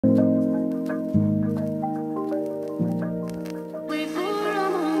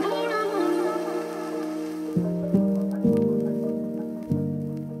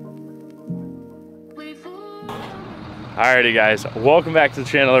Alrighty guys, welcome back to the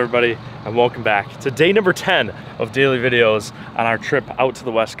channel everybody, and welcome back to day number 10 of daily videos on our trip out to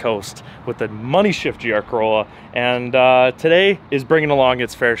the West Coast with the Money Shift GR Corolla. And today is bringing along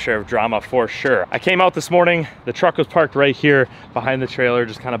its fair share of drama for sure. I came out this morning, the truck was parked right here behind the trailer,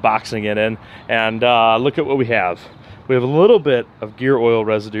 just kind of boxing it in, and look at what we have. We have a little bit of gear oil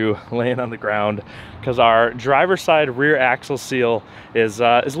residue laying on the ground because our driver's side rear axle seal is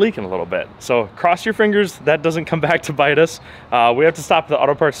leaking a little bit. So cross your fingers that doesn't come back to bite us. We have to stop at the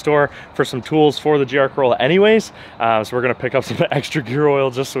auto parts store for some tools for the GR Corolla anyways. So we're gonna pick up some extra gear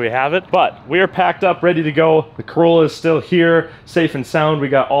oil just so we have it. But we are packed up, ready to go. The Corolla is still here, safe and sound. We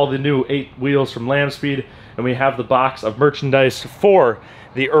got all the new 8 wheels from Lamb Speed, and we have the box of merchandise for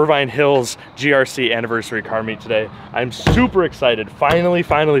the Irvine Hills GRC anniversary car meet today. I'm super excited. Finally,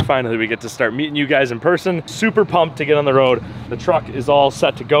 we get to start meeting you guys in person. Super pumped to get on the road. The truck is all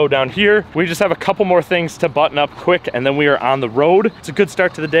set to go down here. We just have a couple more things to button up quick and then we are on the road. It's a good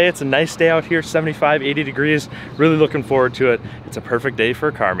start to the day. It's a nice day out here, 75, 80 degrees. Really looking forward to it. It's a perfect day for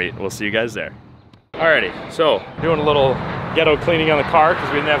a car meet. We'll see you guys there. Alrighty, so doing a little ghetto cleaning on the car because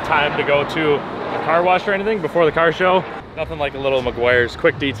we didn't have time to go to a car wash or anything before the car show. Nothing like a little McGuire's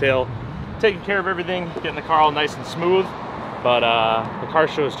quick detail. Taking care of everything, getting the car all nice and smooth. But the car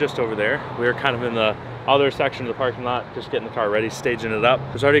show is just over there. We're kind of in the other section of the parking lot, just getting the car ready, staging it up.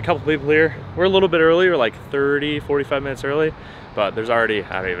 There's already a couple people here. We're a little bit early, we're like 30, 45 minutes early. But there's already,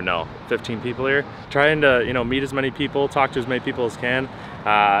 I don't even know, 15 people here. Trying to, you know, meet as many people, talk to as many people as can.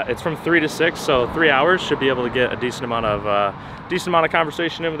 It's from 3 to 6, so 3 hours. Should be able to get a decent amount of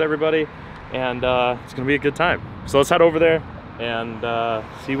conversation in with everybody. And it's gonna be a good time. So let's head over there and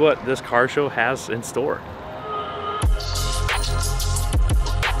see what this car show has in store.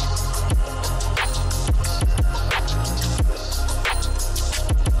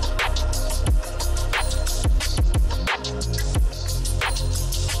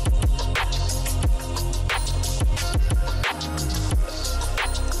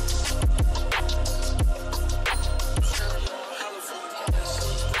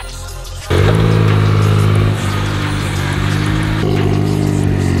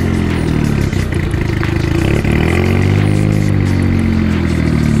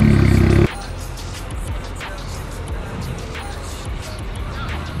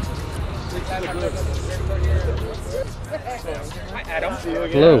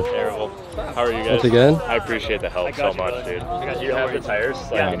 Hello. Terrible. How are you guys? Once again? I appreciate the help so much, dude. You have the tires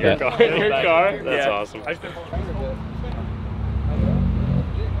Yeah, in your car? In your car? That's awesome.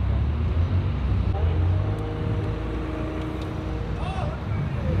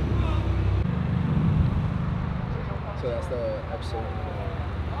 So that's the episode.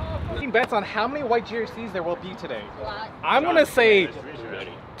 Making bets on how many white GRCs there will be today. I'm gonna say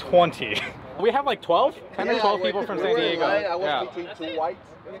 20. We have like 12? 10 or 12 people from San Diego. I was between 2 whites.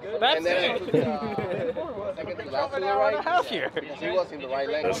 That's and then I took the last to the right. here. He was in the right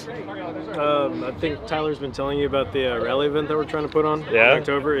lane. I think Tyler's been telling you about the rally event that we're trying to put on in Yeah?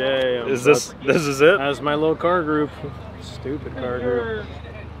 October. Yeah. Is this is it? As my little car group. Stupid car group.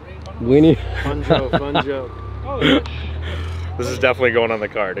 Weenie. Fun joke, fun joke. This is definitely going on the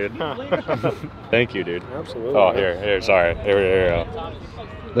car, dude. Thank you, dude. Absolutely. Oh, here, sorry. Here we go.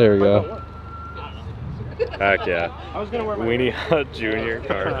 There we go. Heck yeah. Weenie Hut Junior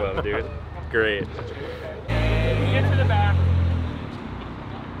Car Club, dude. Great.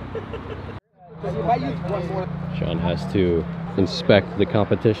 Sean has to inspect the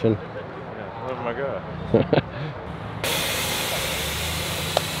competition. Oh my god.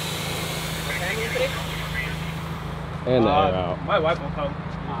 And the air out. My wife will come.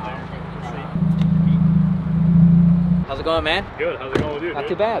 How's it going, man? Good. How's it going with you? Not dude?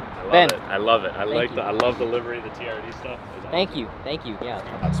 too bad. I love it. I love the livery, the TRD stuff. Thank you.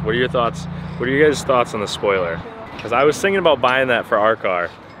 Yeah. So what are your thoughts? What are you guys' thoughts on the spoiler? Because I was thinking about buying that for our car.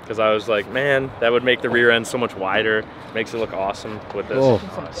 Because I was like, man, that would make the rear end so much wider. Makes it look awesome with this. Oh.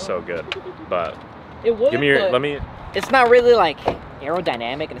 It's so good. But It would. give me your. Let me. It's not really like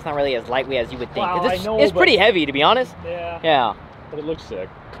aerodynamic, and it's not really as lightweight as you would think. 'Cause Wow, it's, I know, it's but- pretty heavy, to be honest. Yeah. Yeah. But it looks sick.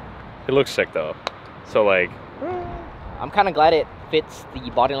 It looks sick though. So like. I'm kind of glad it fits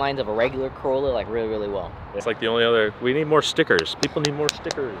the body lines of a regular Corolla like really well. It's like the only other. We need more stickers. People need more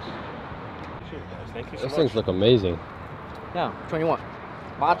stickers. Thank you so Those much. things look amazing. Yeah. Which one you want?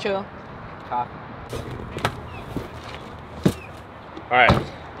 Matcha, coffee. All right,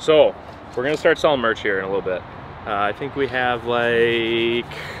 so we're gonna start selling merch here in a little bit. I think we have like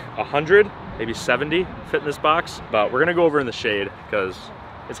 100, maybe 70 fit in this box, but we're gonna go over in the shade because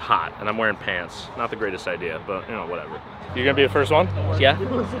It's hot, and I'm wearing pants. Not the greatest idea, but you know, whatever. You gonna be the first one? Yeah.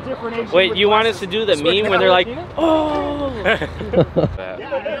 Wait, you want us to do the meme when they're like, oh?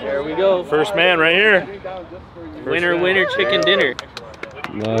 There we go. First man right here. Winner, winner, chicken dinner.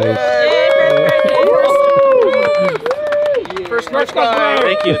 Nice. First merch guy.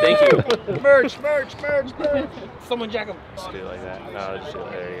 Thank you, thank you. Merch. Someone jack him. Just do it like that. No, just do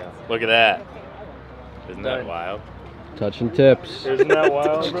it. There you go. Look at that. Isn't that wild? Touching tips. Isn't that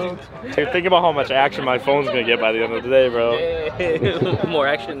wild, bro? Dude, think about how much action my phone's gonna get by the end of the day, bro. More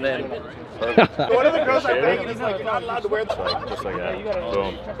action than. One of the girls I think is like, you're not allowed to wear the Just like that.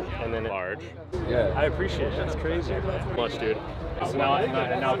 Boom. And then large. Yeah. I appreciate it. That's crazy. Much, dude. So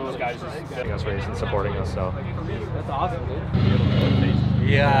now those guys just getting us raised and supporting us, so. That's awesome, dude.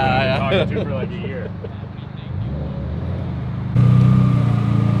 Yeah. Talking to for like a year.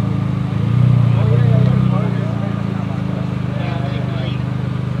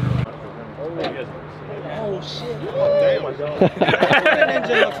 Oh shit. Oh damn, I don't. What that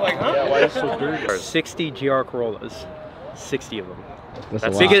engine looks like, huh? Yeah, why is it so dirty? 60 GR Corollas. 60 of them. That's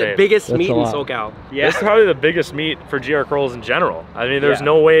That's a lot. big. Biggest That's meet a in lot. SoCal. Yeah. It's probably the biggest meet for GR Corollas in general. I mean, there's Yeah.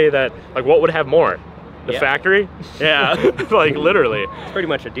 no way that, like, what would have more? The Yeah. factory? Yeah, like literally. It's pretty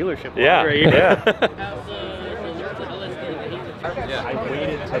much a dealership. Yeah, Right here. yeah. I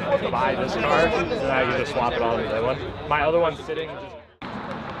waited to buy this car, and then I could just swap it all to the other one. My other one's sitting.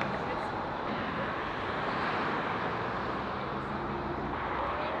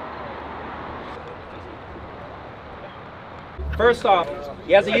 First off,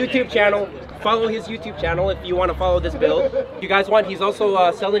 he has a YouTube channel. Follow his YouTube channel if you want to follow this build. If you guys want, he's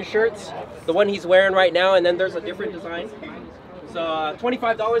also selling shirts. The one he's wearing right now, and then there's a different design. So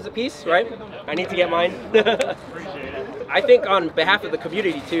 $25 a piece, right? I need to get mine. I think on behalf of the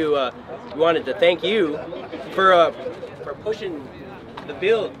community too, we wanted to thank you for pushing the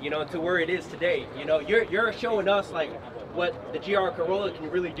build, you know, to where it is today. You know, you're showing us like what the GR Corolla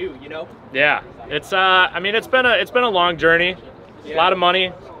can really do, you know? Yeah, it's I mean, it's been a long journey, a lot of money,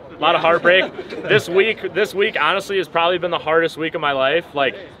 a lot of heartbreak. This week honestly has probably been the hardest week of my life.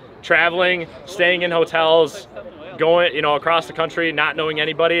 Like traveling, staying in hotels, going, you know, across the country, not knowing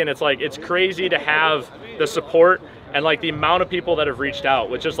anybody, and it's like it's crazy to have the support and like the amount of people that have reached out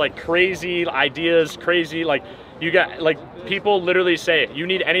with just like crazy ideas, crazy like you got like people literally say you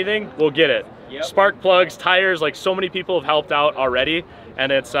need anything, we'll get it. Yep. Spark plugs, tires, like so many people have helped out already,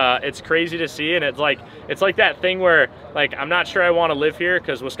 and it's crazy to see. And it's like that thing where like I'm not sure I want to live here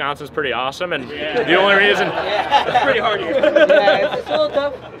because Wisconsin's pretty awesome, and the only reason It's pretty hard here. Yeah, it's a little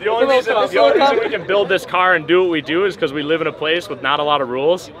tough. the only reason we can build this car and do what we do is because we live in a place with not a lot of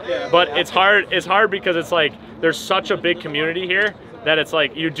rules. But it's hard because it's like there's such a big community here that it's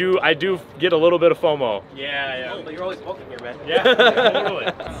like I do get a little bit of FOMO. Yeah. But you're always welcome here, man. Yeah, totally.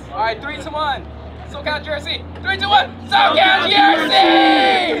 All right, 3, 2, 1. SoCal Jersey. 3, 2, 1. SoCal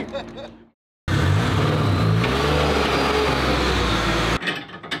Jersey.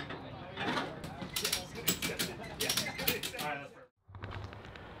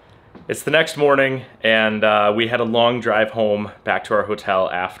 It's the next morning, and we had a long drive home back to our hotel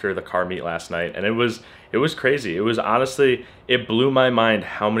after the car meet last night, and it was crazy. It was honestly, it blew my mind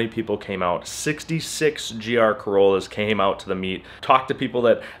how many people came out. 66 GR Corollas came out to the meet. Talked to people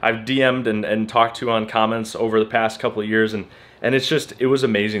that I've DM'd and talked to on comments over the past couple of years, and it was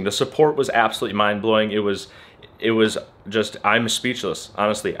amazing. The support was absolutely mind-blowing. It was just, I'm speechless,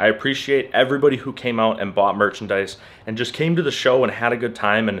 honestly. I appreciate everybody who came out and bought merchandise and just came to the show and had a good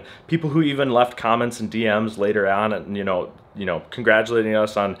time, and people who even left comments and DMs later on and, you know, congratulating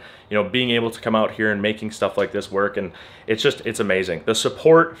us on, being able to come out here and making stuff like this work. And it's amazing. The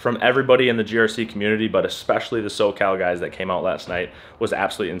support from everybody in the GRC community, but especially the SoCal guys that came out last night, was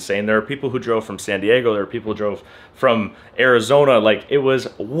absolutely insane. There are people who drove from San Diego, there are people who drove from Arizona. Like, it was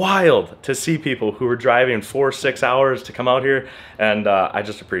wild to see people who were driving 4-6 hours to come out here, and I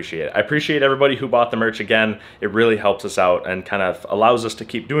just appreciate it. I appreciate everybody who bought the merch again. It really helps us out and kind of allows us to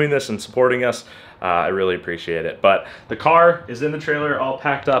keep doing this and supporting us. I really appreciate it. But the car is in the trailer, all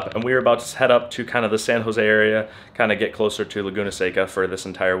packed up, and we are about to head up to kind of the San Jose area, kind of get closer to Laguna Seca for this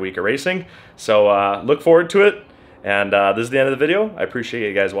entire week of racing. So look forward to it. And this is the end of the video. I appreciate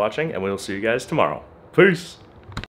you guys watching, and we will see you guys tomorrow. Peace.